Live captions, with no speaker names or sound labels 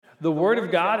the Word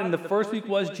of God, and the first week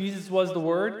was Jesus was the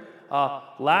Word.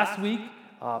 Last week,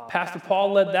 Pastor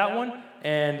Paul led that one,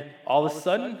 and all of a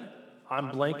sudden,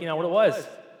 I'm blanking on what it was.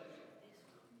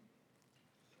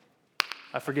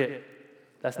 I forget.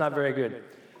 That's not very good.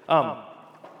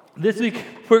 This week,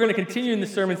 we're going to continue in the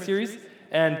sermon series,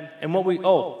 and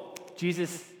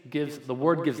Jesus gives, the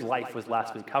Word gives life was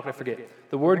last week. How could I forget?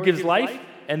 The Word gives life,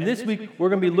 and this week, we're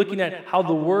going to be looking at how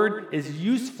the Word is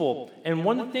useful. And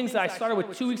one of the things that I started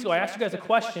with 2 weeks ago, I asked you guys a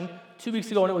question 2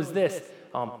 weeks ago, and it was this.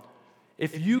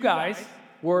 If you guys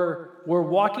were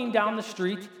walking down the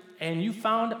street, and you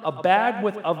found a bag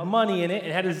of money in it,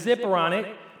 it had a zipper on it,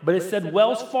 but it said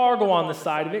Wells Fargo on the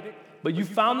side of it, but you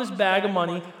found this bag of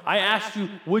money, I asked you,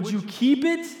 would you keep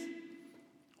it,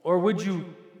 or would you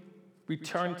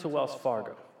return to Wells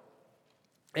Fargo?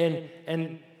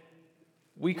 And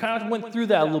we kind of went through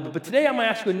that a little bit, but today I'm going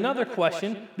to ask you another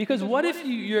question, because what if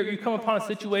you come upon a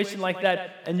situation like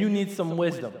that and you need some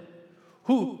wisdom?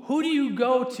 Who do you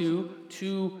go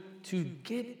to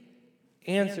get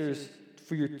answers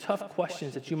for your tough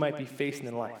questions that you might be facing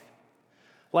in life?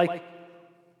 Like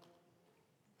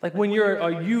when you're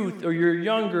a youth or you're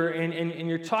younger and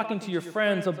you're talking to your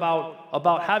friends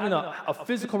about having a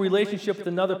physical relationship with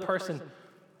another person,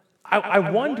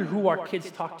 I wonder who our kids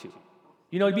talk to.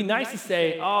 You know, it'd be nice to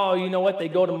say, oh, you know what, they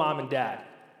go to mom and dad.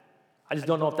 I just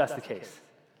don't know if that's the case.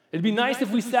 It'd be nice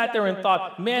if we sat there and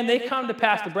thought, man, they come to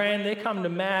Pastor Brandon, they come to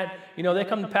Matt, they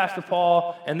come to Pastor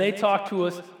Paul, and they talk to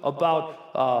us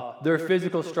about their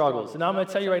physical struggles. And I'm going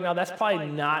to tell you right now, that's probably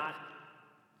not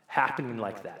happening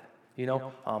like that.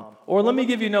 Or let me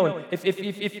give you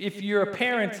if you're a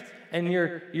parent and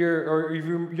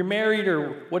you're married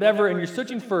or whatever, and you're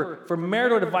searching for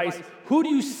marital advice, who do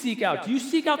you seek out? Do you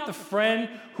seek out the friend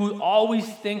who always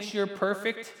thinks you're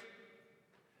perfect?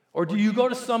 Or do you go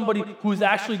to somebody who's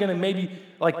actually going to maybe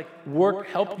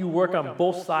help you work on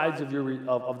both sides of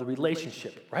the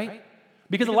relationship, right?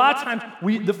 Because a lot of times,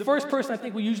 the first person I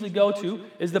think we usually go to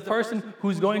is the person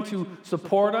who's going to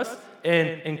support us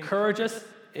and encourage us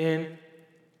in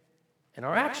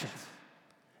our actions.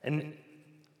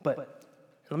 But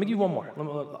let me give you one more.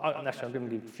 Actually, I'm going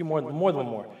to give you a few more than one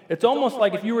more. It's almost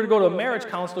like if you were to go to a marriage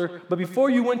counselor, but before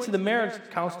you went to the marriage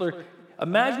counselor,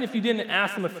 imagine if you didn't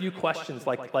ask them a few questions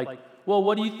like, well,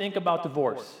 what do you think about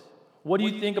divorce? What do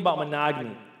you think about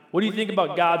monogamy? What do you think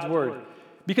about God's word?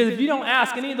 Because if you don't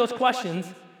ask any of those questions,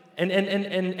 and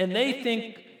they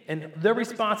think, and their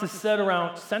response is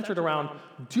centered around,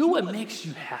 do what makes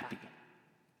you happy.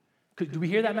 Do we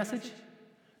hear that message?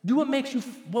 Do what makes you,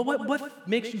 what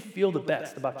makes you feel the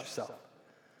best about yourself?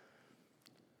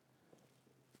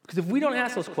 Because if we don't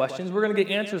ask those questions, we're going to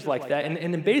get answers like that.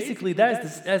 And then basically,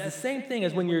 that's the same thing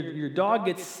as when your dog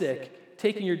gets sick,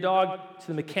 taking your dog to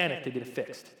the mechanic to get it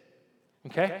fixed.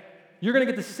 Okay? You're going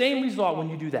to get the same result when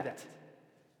you do that.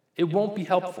 It won't be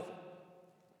helpful.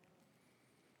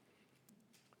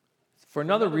 For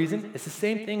another reason, it's the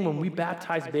same thing when we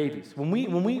baptize babies. When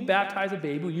we baptize a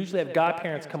baby, we usually have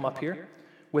godparents come up here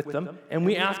with them, and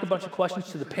we ask a bunch of questions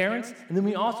to the parents, and then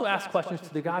we also ask questions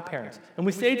to the godparents. And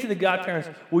we say to the godparents,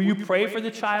 will you pray for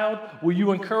the child? Will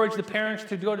you encourage the parents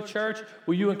to go to church?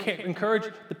 Will you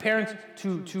encourage the parents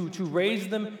to raise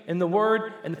them in the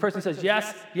word? And the person says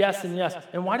yes, yes, and yes.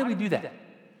 And why do we do that?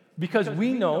 Because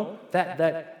we know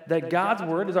that God's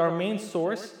word is our main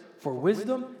source for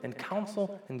wisdom and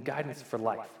counsel and guidance for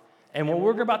life. And what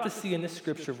we're about to see in this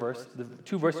scripture verse, the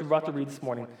two verses we're about to read this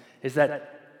morning, is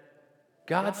that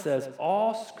God says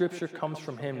all scripture comes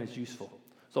from him and is useful.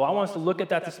 So I want us to look at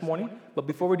that this morning, but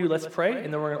before we do, let's pray,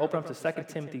 and then we're going to open up to 2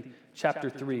 Timothy chapter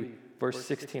 3, verse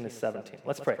 16 to 17.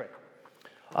 Let's pray.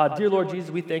 Dear Lord Jesus,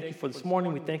 we thank you for this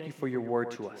morning. We thank you for your word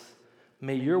to us.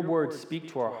 May your word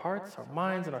speak to our hearts, our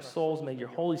minds, and our souls. May your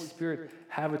Holy Spirit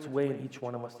have its way in each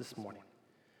one of us this morning.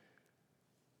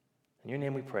 In your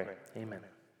name we pray. Amen.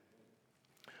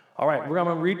 All right, we're going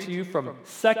to read to you from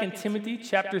 2 Timothy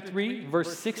chapter 3,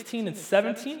 verse 16 and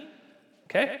 17.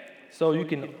 Okay? So you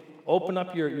can open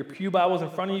up your pew Bibles in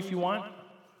front of you if you want.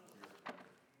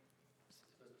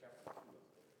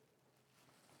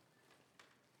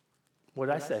 What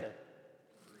did I say?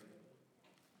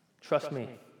 Trust me.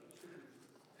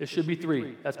 It should be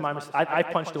 3. That's my mistake. I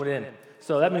punched it in.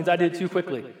 So that means I did it too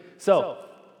quickly. So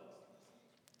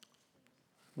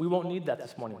we won't need that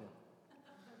this morning.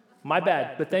 My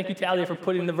bad, but thank you, Talia, for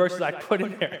putting the verses I put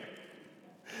in there.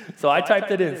 So I typed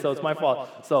it in, so it's my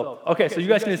fault. So, okay, so you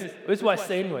guys can this is what I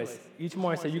say anyways. Each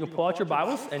morning I say you can pull out your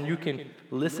Bibles and you can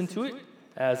listen to it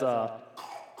as, I'll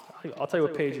tell you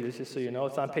what page it is, just so you know.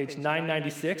 It's on page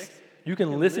 996. You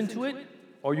can listen to it,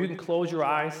 or you can close your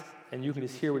eyes and you can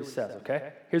just hear what it says,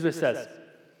 okay? Here's what it says.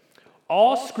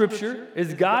 All Scripture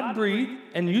is God-breathed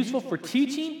and useful for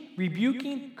teaching,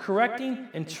 rebuking, correcting,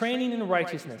 and training in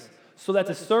righteousness, so that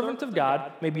the servant of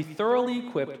God may be thoroughly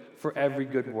equipped for every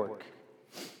good work.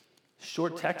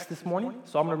 Short text this morning,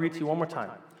 so I'm going to read to you one more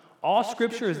time. All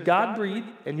Scripture is God-breathed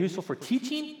and useful for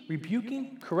teaching,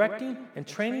 rebuking, correcting, and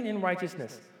training in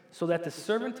righteousness, so that the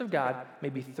servant of God may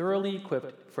be thoroughly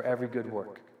equipped for every good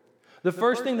work. The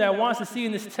first thing that I want us to see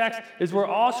in this text is where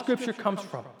all Scripture comes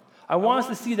from. I want us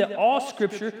to see that all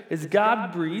Scripture is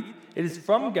God-breathed. It is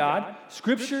from God.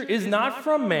 Scripture is not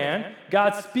from man. God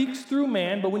speaks through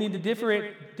man, but we need to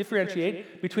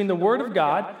differentiate between the Word of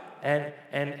God and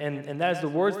that is the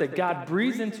words that God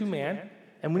breathes into man,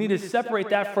 and we need to separate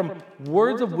that from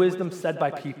words of wisdom said by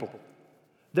people.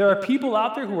 There are people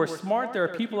out there who are smart. There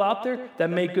are people out there that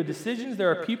make good decisions.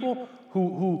 There are people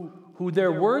who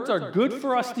their words are good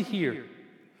for us to hear.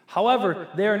 However,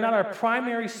 they are not our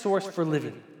primary source for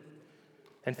living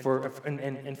and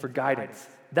for guidance.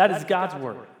 That is God's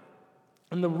word.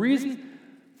 And the reason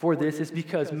for this is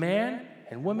because man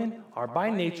and women are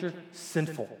by nature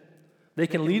sinful. They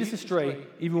can lead us astray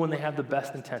even when they have the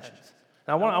best intentions.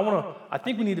 And I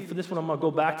think we need to, for this one, I'm going to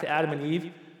go back to Adam and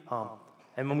Eve.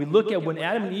 And when we look at when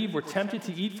Adam and Eve were tempted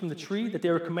to eat from the tree that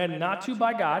they were commanded not to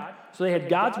by God, so they had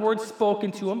God's word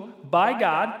spoken to them by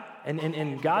God,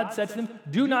 and God said to them,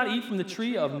 do not eat from the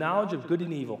tree of knowledge of good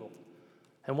and evil.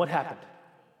 And what happened?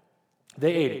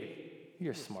 They ate it.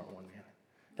 You're a smart one, man.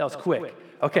 That was quick.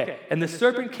 Okay, and the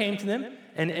serpent came to them,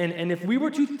 and if we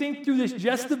were to think through this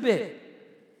just a bit,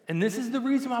 and this is the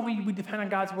reason why we depend on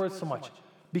God's word so much,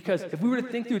 because if we were to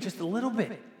think through it just a little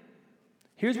bit,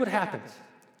 here's what happens.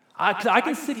 I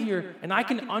can sit here and I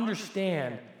can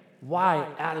understand why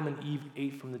Adam and Eve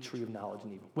ate from the tree of knowledge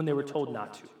and evil when they were told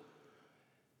not to.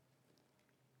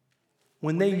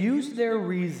 When they used their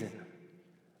reason,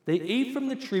 they ate from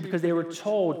the tree because they were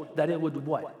told that it would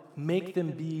what? Make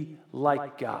them be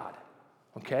like God.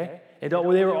 Okay? And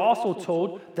they were also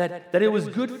told that it was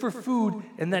good for food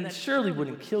and that it surely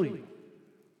wouldn't kill you.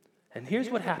 And here's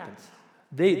what happens.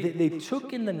 They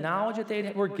took in the knowledge that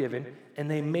they were given, and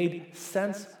they made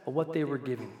sense of what they were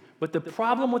given. But the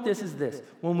problem with this is this.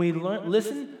 When we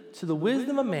listen to the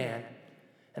wisdom of man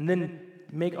and then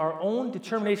make our own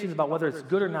determinations about whether it's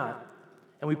good or not,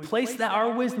 and we place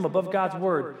our wisdom above God's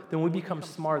word, then we become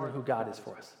smarter than who God is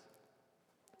for us.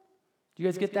 Do you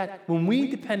guys get that? When we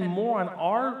depend more on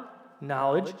our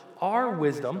knowledge, our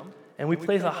wisdom, and we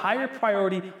place a higher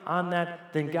priority on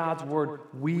that than God's word,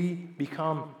 we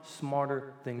become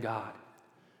smarter than God.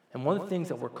 And one of the things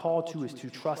that we're called to is to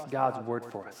trust God's word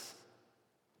for us.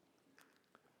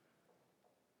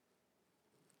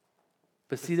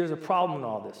 But see, there's a problem in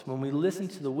all this. When we listen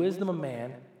to the wisdom of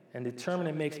man and determine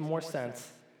it makes more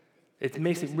sense, it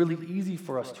makes it really easy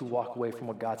for us to walk away from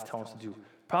what God's telling us to do.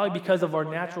 Probably because of our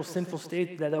natural sinful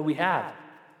state that we have.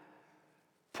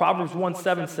 Proverbs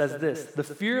 1:7 says this, the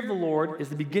fear of the Lord is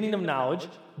the beginning of knowledge,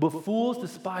 but fools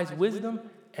despise wisdom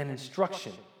and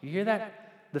instruction. You hear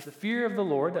that? The fear of the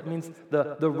Lord, that means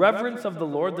the reverence of the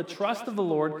Lord, the trust of the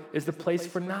Lord is the place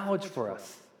for knowledge for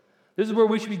us. This is where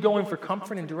we should be going for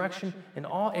comfort and direction in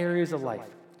all areas of life.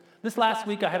 This last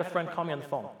week, I had a friend call me on the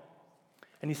phone,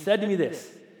 and he said to me this.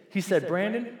 He said,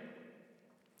 Brandon,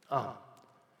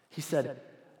 he said,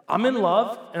 I'm in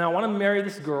love, and I want to marry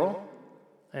this girl.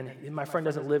 And my friend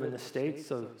doesn't live in this state,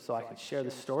 so I can share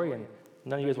this story, and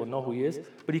none of you guys will know who he is.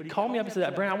 But he called me up and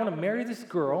said, Brandon, I want to marry this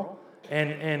girl,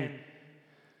 and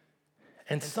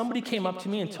somebody came up to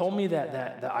me and told me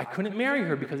that I couldn't marry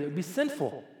her because it would be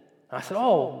sinful. And I said,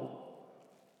 oh,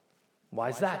 why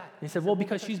is that? And he said, well,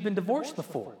 because she's been divorced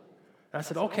before. And I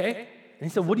said, okay. And he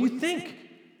said, what do you think?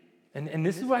 And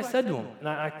this is what I said to him. And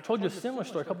I told you a similar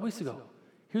story a couple weeks ago.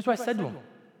 Here's what I said to him.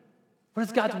 What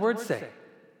does God's word say?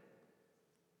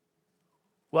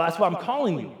 Well, that's why I'm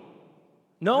calling you.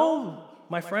 No,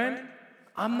 my friend,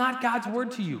 I'm not God's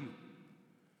word to you.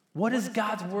 What does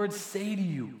God's word say to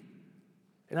you?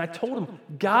 And I told him,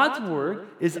 God's word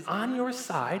is on your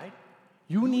side.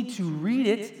 You need to read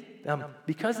it.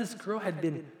 Because this girl had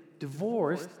been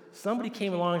divorced, somebody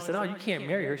came along and said, oh, you can't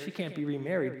marry her. She can't be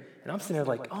remarried. And I'm sitting there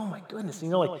like, oh, my goodness.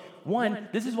 One,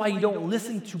 this is why you don't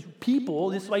listen to people.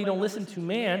 This is why you don't listen to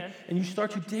man. And you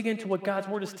start to dig into what God's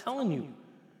word is telling you.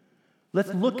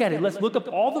 Let's look at it. Let's look up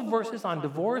all the verses on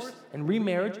divorce and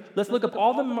remarriage. Let's look up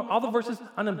all the verses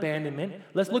on abandonment.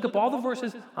 Let's look up all the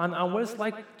verses on what it's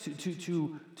like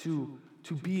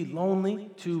to be lonely,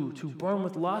 to burn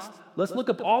with lust. Let's look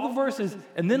up all the verses,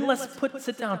 and then let's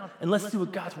sit down and let's see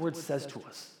what God's word says to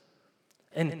us.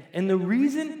 And the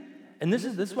reason, and this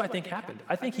is what I think happened.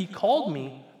 I think he called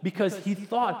me because he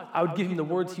thought I would give him the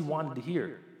words he wanted to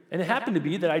hear. And it happened to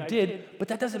be that I did, but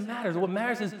that doesn't matter. What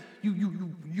matters is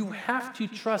you have to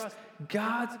trust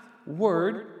God's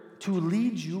word to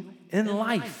lead you in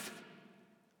life.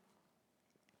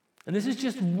 And this is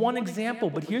just one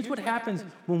example, but here's what happens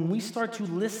when we start to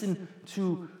listen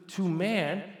to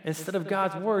man instead of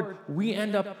God's word. We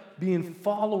end up being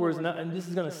followers, and this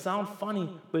is going to sound funny,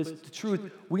 but it's the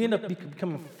truth. We end up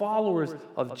becoming followers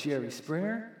of Jerry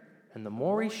Springer and The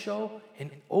Maury Show and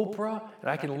Oprah,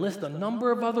 and I can list a number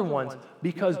of other ones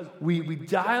because we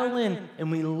dial in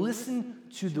and we listen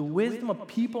to the wisdom of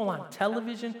people on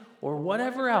television or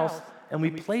whatever else, and we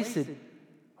place it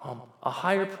a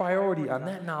higher priority on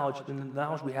that knowledge than the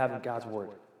knowledge we have in God's word.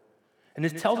 And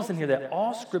this tells us in here that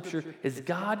all Scripture is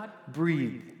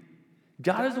God-breathed.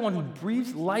 God is the one who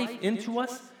breathes life into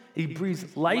us. He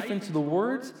breathes life into the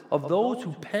words of those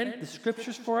who penned the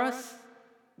Scriptures for us.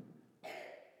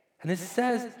 And it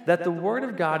says that the Word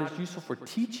of God is useful for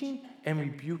teaching and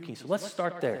rebuking. So let's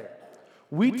start there.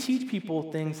 We teach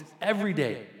people things every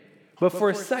day. But for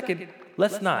a second,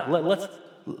 let's not.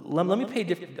 Let me paint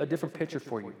a different picture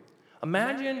for you.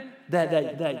 Imagine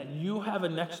that you have a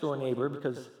next-door neighbor,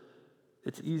 because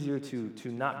it's easier to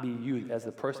not be you as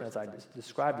the person as I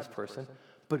describe this person.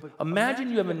 But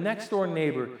imagine you have a next-door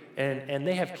neighbor, and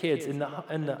they have kids, and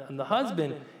the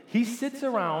husband, he sits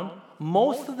around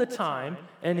most of the time,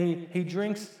 and he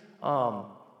drinks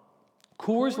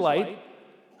Coors Light.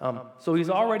 So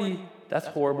he's already, that's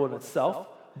horrible in itself,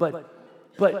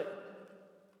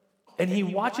 and he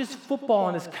watches football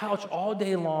on his couch all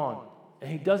day long, and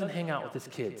he doesn't hang out with his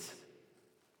kids.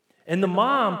 And the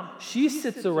mom, she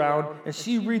sits around, and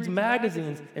she reads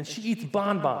magazines, and she eats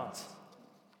bonbons.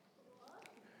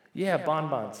 Yeah,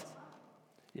 bonbons.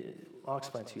 I'll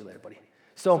explain to you later, buddy.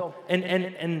 So,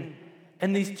 and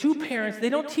these two parents, they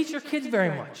don't teach their kids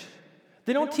very much.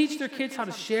 They don't teach their kids how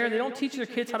to share. They don't teach their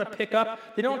kids how to pick up.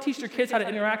 They don't teach their kids how to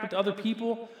interact with other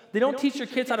people. They don't teach their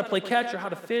kids how to play catch or how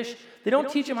to fish. They don't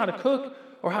teach them how to cook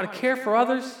or how to care for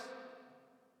others.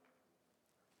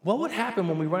 What would happen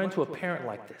when we run into a parent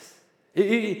like this?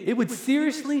 It would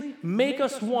seriously make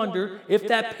us wonder if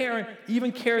that parent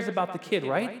even cares about the kid,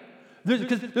 right?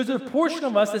 Because there's a portion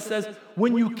of us that says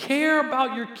when you care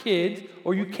about your kids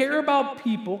or you care about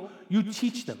people, you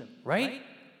teach them, right?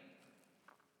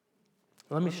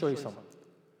 Let me show you something.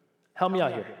 Help me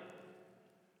out here.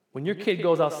 When your kid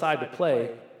goes outside to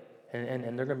play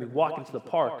and they're going to be walking to the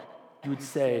park, you would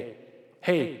say,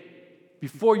 hey,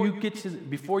 before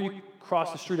you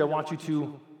cross the street, I want you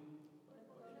to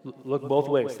look both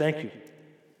ways. Thank you.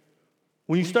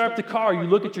 When you start up the car, you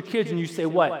look at your kids and you say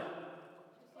what?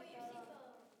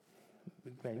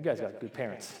 Man, you guys got good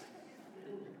parents.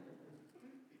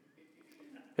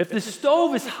 If the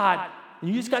stove is hot, and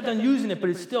you just got done using it,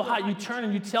 but it's still hot, you turn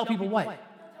and you tell people what?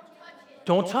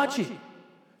 Don't touch it.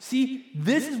 See,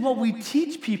 this is what we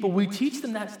teach people. We teach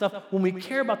them that stuff when we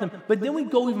care about them, but then we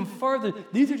go even further.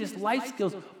 These are just life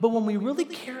skills, but when we really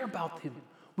care about them,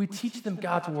 we teach them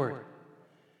God's word.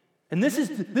 And this is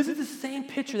the same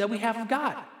picture that we have of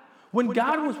God. When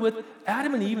God was with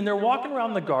Adam and Eve, and they're walking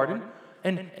around the garden,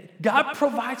 and God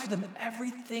provides for them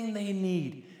everything they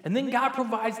need. And then God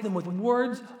provides them with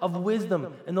words of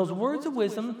wisdom. And those words of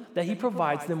wisdom that he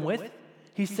provides them with,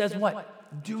 he says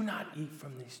what? Do not eat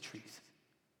from these trees.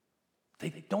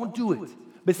 They don't do it.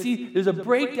 But see, there's a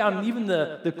breakdown in even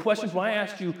the questions when I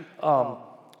asked you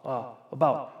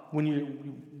about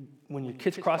when your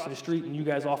kids crossing the street and you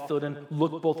guys all filled in,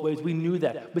 look both ways. We knew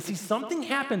that. But see, something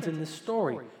happens in this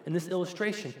story, in this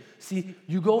illustration. See,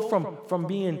 you go from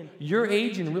being your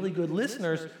age and really good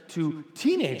listeners to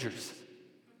teenagers.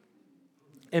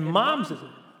 And moms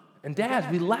and dads,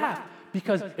 we laugh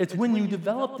because it's when you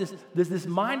develop this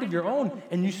mind of your own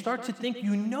and you start to think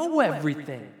you know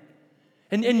everything.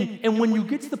 And when you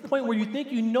get to the point where you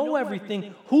think you know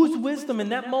everything, whose wisdom in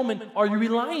that moment are you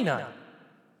relying on?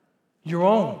 Your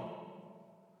own.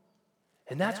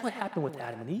 And that's what happened with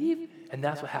Adam and Eve, and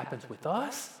that's what happens with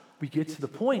us. We get to the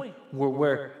point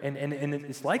where and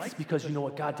it's like this because you know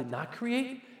what God did not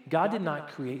create? God did not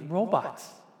create robots.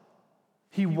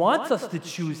 He wants us to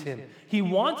choose him. He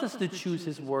wants us to choose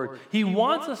his word. He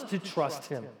wants us to trust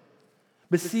him.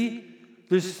 But see,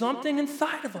 there's something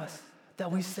inside of us that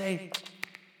we say,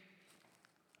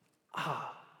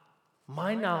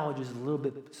 my knowledge is a little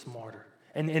bit smarter.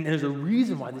 And there's a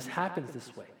reason why this happens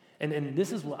this way. And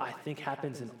this is what I think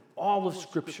happens in all of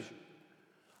Scripture.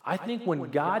 I think when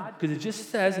God, because it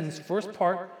just says in this first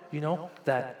part,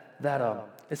 that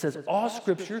it says all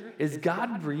Scripture is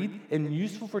God-breathed and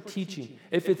useful for teaching.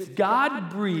 If it's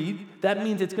God-breathed, that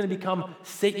means it's going to become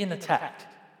Satan-attacked,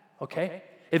 okay?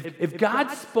 If God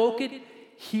spoke it,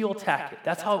 he'll attack it.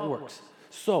 That's how it works.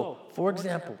 So, for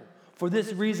example, for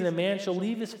this reason a man shall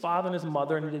leave his father and his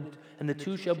mother, and the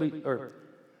two shall be, or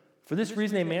for this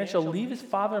reason a man shall leave his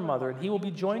father and mother, and he will be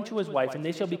joined to his wife, and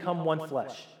they shall become one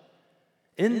flesh.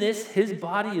 In this, his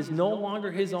body is no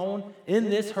longer his own. In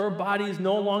this, her body is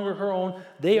no longer her own.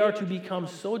 They are to become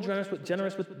so generous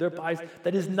with their bodies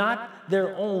that is not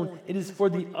their own. It is for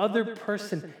the other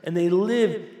person, and they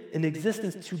live in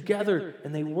existence together,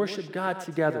 and they worship God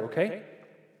together, okay?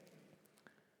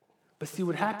 But see,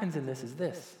 what happens in this is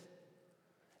this.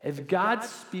 If God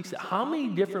speaks, how many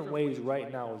different ways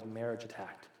right now is marriage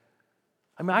attacked?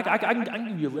 I mean, I can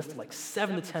give you a list of like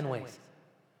 7 to 10 ways.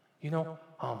 You know,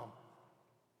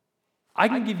 I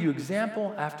can give you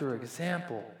example after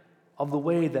example of the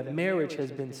way that marriage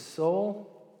has been so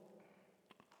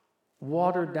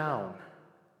watered down.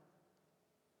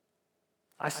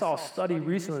 I saw a study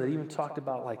recently that even talked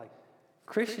about like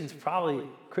Christians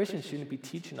shouldn't be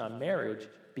teaching on marriage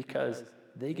because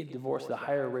they get divorced at a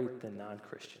higher rate than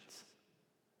non-Christians.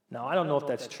 Now, I don't know if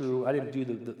that's true. I didn't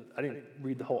I didn't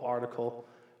read the whole article,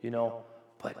 you know,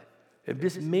 but it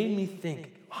just made me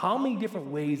think, how many different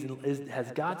ways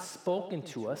has God spoken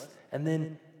to us? And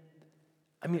then,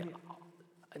 I mean,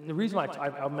 the reason why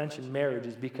I mention marriage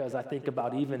is because I think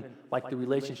about even like the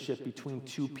relationship between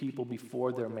two people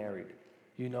before they're married,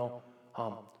 you know,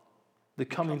 the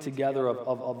coming together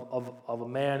of a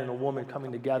man and a woman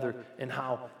coming together, and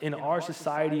how in our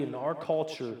society, in our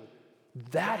culture,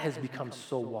 that has become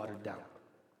so watered down.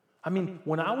 I mean,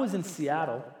 when I was in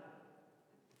Seattle,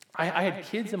 I had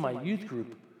kids in my youth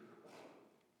group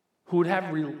who would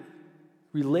have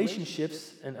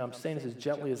relationships, and I'm saying this as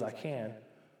gently as I can,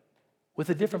 with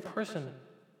a different person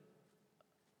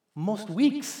most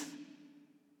weeks.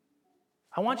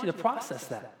 I want you to process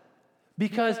that.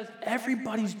 Because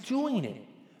everybody's doing it.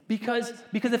 Because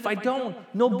if I don't,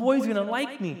 no boy's going to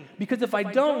like me. Because if I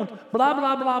don't, blah,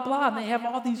 blah, blah, blah. And they have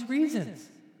all these reasons.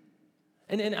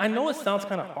 And I know it sounds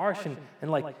kind of harsh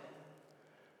and like,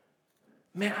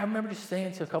 man, I remember just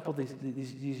saying to a couple of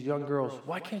these young girls,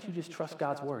 why can't you just trust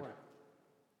God's word?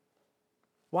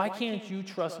 Why can't you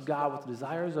trust God with the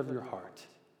desires of your heart?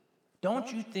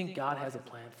 Don't you think God has a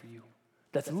plan for you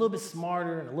that's a little bit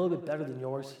smarter and a little bit better than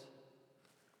yours?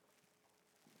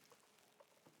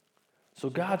 So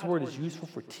God's word is useful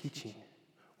for teaching.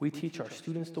 We teach our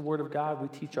students the word of God. We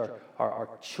teach our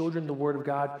children the word of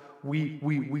God.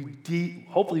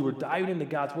 Hopefully we're diving into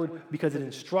God's word because it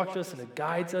instructs us and it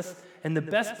guides us. And the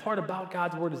best part about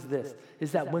God's word is this,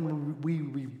 is that when we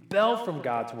rebel from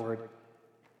God's word,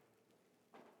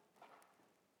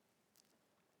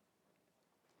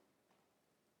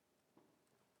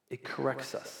 it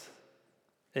corrects us.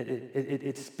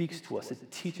 It speaks to us.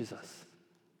 It teaches us.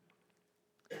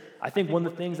 I think one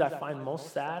of the things I find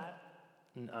most sad,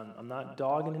 and I'm not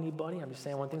dogging anybody, I'm just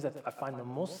saying one of the things that I find the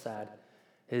most sad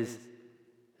is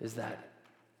that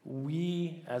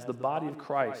we, as the body of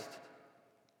Christ,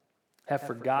 have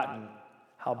forgotten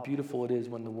how beautiful it is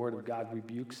when the Word of God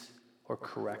rebukes or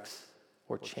corrects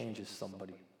or changes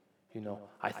somebody. You know,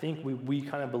 I think we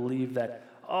kind of believe that,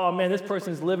 oh man, this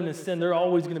person's living in sin, they're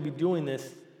always going to be doing this,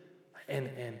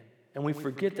 and we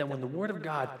forget that when the Word of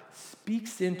God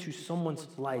speaks into someone's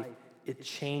life, it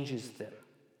changes them.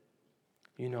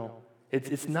 You know,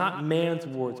 it's not man's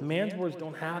words. Man's words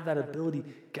don't have that ability.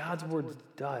 God's words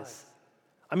does.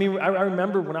 I mean, I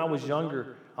remember when I was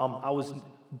younger, I was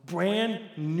brand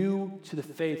new to the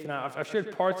faith, and I've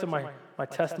shared parts of my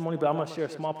testimony, but I'm going to share a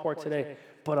small part today.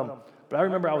 But I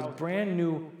remember I was brand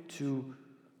new to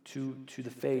the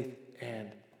faith,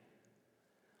 and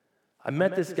I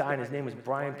met this guy, and his name was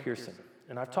Brian Pearson,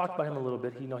 and I've talked about him a little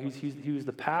bit. You know, he was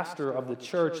the pastor of the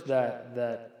church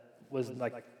that was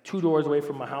like 2 doors away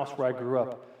from my house where I grew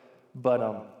up. But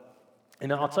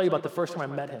and I'll tell you about the first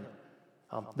time I met him.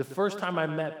 The first time I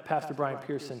met Pastor Brian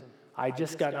Pearson, I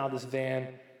just got out of this van.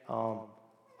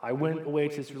 I went away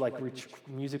to this like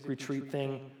music retreat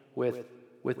thing with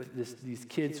these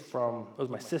kids from, it was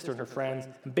my sister and her friends.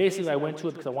 And basically, I went to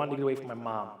it because I wanted to get away from my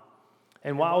mom.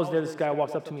 And while I was there, this guy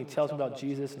walks up to me and tells me about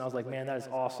Jesus, and I was like, man, that is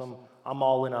awesome. I'm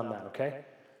all in on that, okay?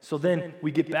 So then we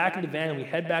get back in the van, and we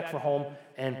head back for home,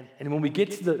 and when we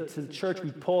get to the church,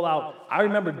 we pull out. I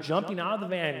remember jumping out of the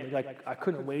van, like I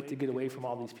couldn't wait to get away from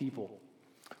all these people.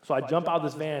 So I jump out of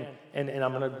this van, and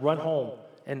I'm going to run home.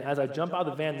 And as I jump out of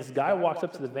the van, this guy walks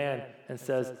up to the van and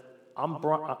says, I'm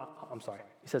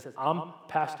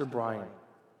Pastor Brian,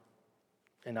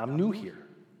 and I'm new here.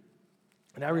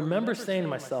 And I remember saying to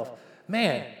myself,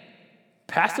 man,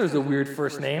 pastor's a weird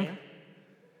first name.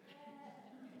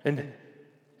 And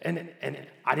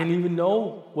I didn't even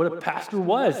know what a pastor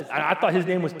was. I thought his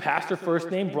name was Pastor first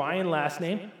name, Brian last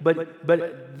name.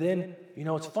 But then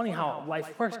it's funny how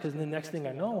life works, because the next thing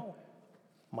I know,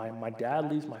 my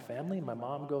dad leaves my family, my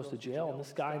mom goes to jail, and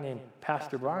this guy named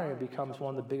Pastor Brian becomes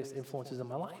one of the biggest influences in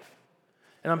my life.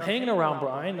 And I'm hanging around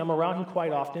Brian, I'm around him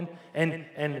quite often, and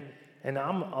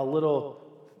I'm a little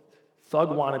thug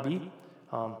wannabe.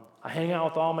 I hang out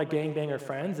with all my gangbanger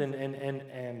friends,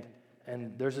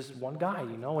 and there's this one guy,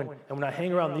 and when I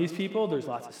hang around these people, there's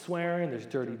lots of swearing, there's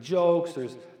dirty jokes,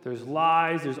 there's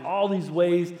lies, there's all these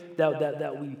ways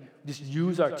that we just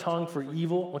use our tongue for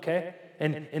evil, okay?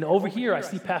 And over here, I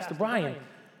see Pastor Brian,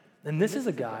 and this is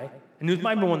a guy, and he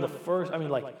might be one of the first,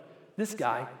 this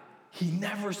guy, he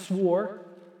never swore,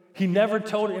 he never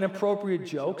told inappropriate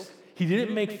jokes, he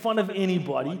didn't make fun of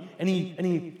anybody, and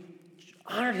he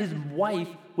honored his wife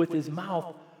with his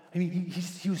mouth.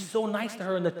 He was so nice to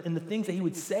her in the things that he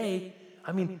would say.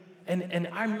 And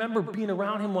I remember being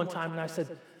around him one time, and I said,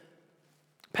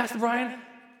 Pastor Brian,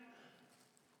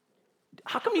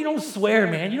 how come you don't swear,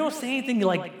 man? You don't say anything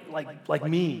like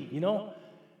me,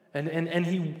 And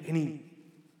he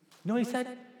what he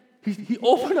said? He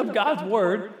opened up God's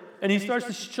word, and he starts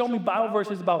to show me Bible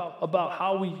verses about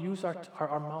how we use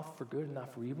our mouth for good and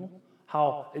not for evil,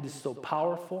 how it is so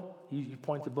powerful. He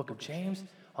points to the book of James.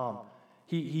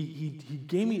 He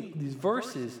gave me these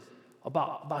verses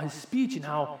about his speech and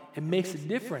how it makes a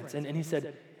difference. And he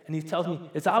said, and he tells me,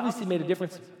 it's obviously made a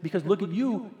difference because look at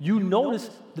you notice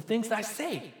the things that I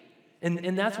say.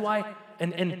 And that's why,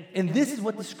 and this is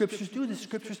what the scriptures do. The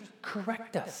scriptures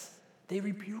correct us. They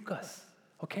rebuke us,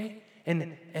 okay?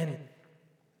 And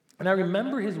I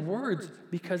remember his words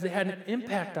because they had an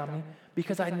impact on me,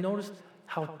 because I noticed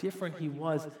how different he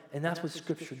was, and that's what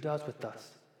scripture does with us.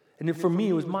 And for me,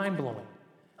 it was mind-blowing.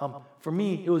 For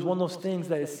me, it was one of those things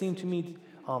that it seemed to me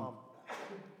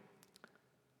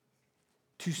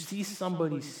to see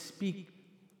somebody speak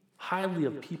highly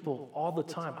of people all the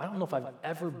time. I don't know if I've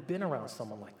ever been around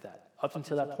someone like that up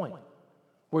until that point,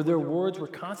 where their words were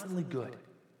constantly good.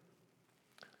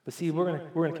 But see,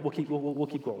 we'll keep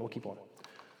going.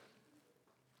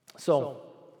 So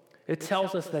it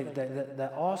tells us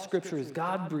that all Scripture is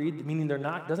God-breathed, meaning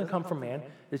doesn't come from man.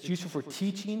 It's useful for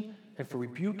teaching and for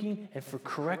rebuking and for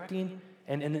correcting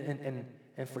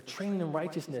and for training in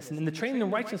righteousness. And then the training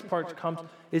in righteousness part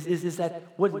is that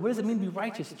what does it mean to be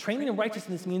righteous? Training in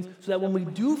righteousness means so that when we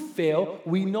do fail,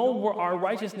 we know where our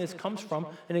righteousness comes from,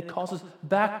 and it calls us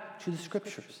back to the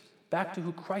Scriptures, back to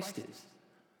who Christ is.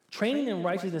 Training in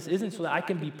righteousness isn't so that I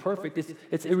can be perfect.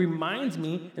 It reminds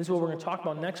me, and this is what we're going to talk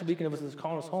about next week, and it was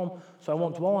calling us home, so I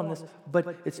won't dwell on this,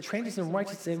 but it's training us in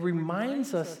righteousness. It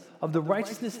reminds us of the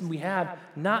righteousness we have,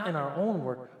 not in our own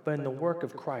work, but in the work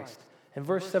of Christ. And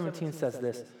verse 17 says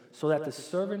this, so that the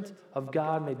servant of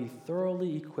God may be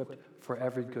thoroughly equipped for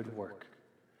every good work.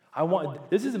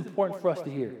 This is important for us to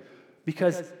hear,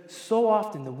 because so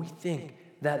often that we think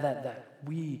that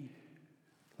we...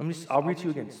 I'll read to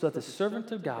you again. So that the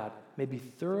servant of God may be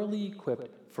thoroughly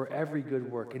equipped for every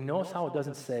good work. And notice how it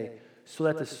doesn't say, so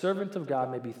that the servant of God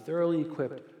may be thoroughly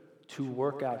equipped to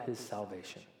work out his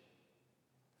salvation.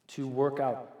 To work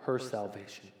out her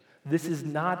salvation. This is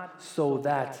not so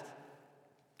that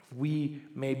we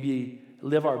may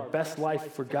live our best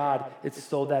life for God. It's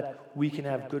so that we can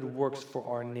have good works for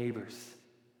our neighbors.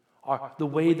 The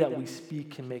way that we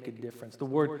speak can make a difference. The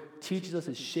word teaches us,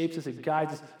 it shapes us, it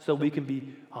guides us so we can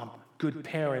be good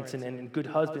parents and good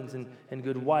husbands and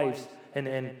good wives. And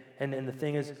the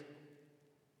thing is,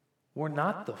 we're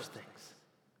not those things.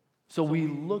 So we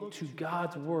look to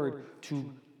God's word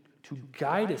to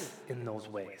guide us in those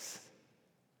ways,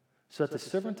 so that the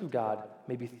servant of God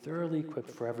may be thoroughly equipped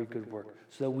for every good work,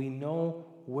 so that we know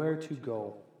where to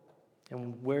go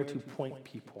and where to point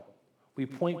people. We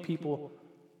point people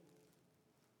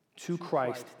to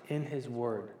Christ in his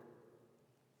word.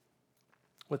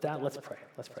 With that, let's pray.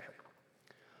 Let's pray.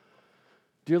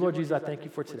 Dear Lord Jesus, I thank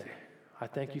you for today. I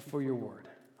thank you for your word.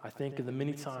 I think of the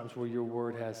many times where your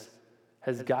word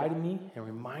has guided me and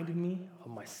reminded me of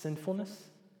my sinfulness.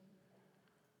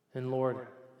 And Lord,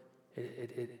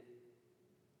 it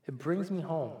brings me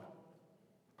home.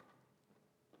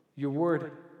 Your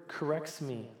word corrects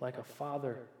me like a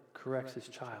father corrects his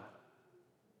child.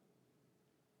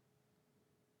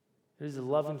 It is a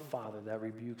loving father that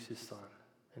rebukes his son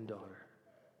and daughter.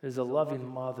 It is a loving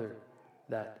mother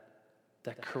that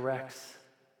corrects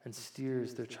and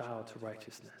steers their child to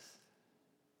righteousness.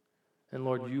 And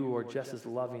Lord, you are just as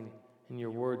loving in your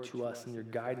word to us and your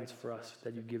guidance for us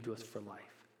that you give to us for life.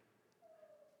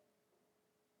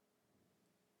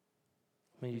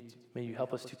 May you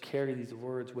help us to carry these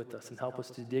words with us and help us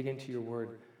to dig into your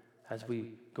word as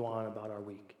we go on about our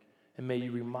week. And may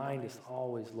you remind us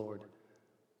always, Lord,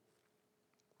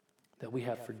 that we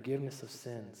have forgiveness of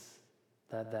sins,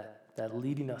 that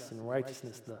leading us in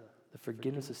righteousness, the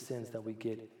forgiveness of sins that we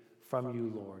get from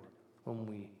you, Lord, when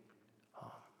we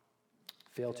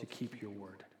fail to keep your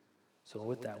word. So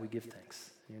with that, we give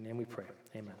thanks. In your name we pray.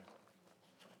 Amen.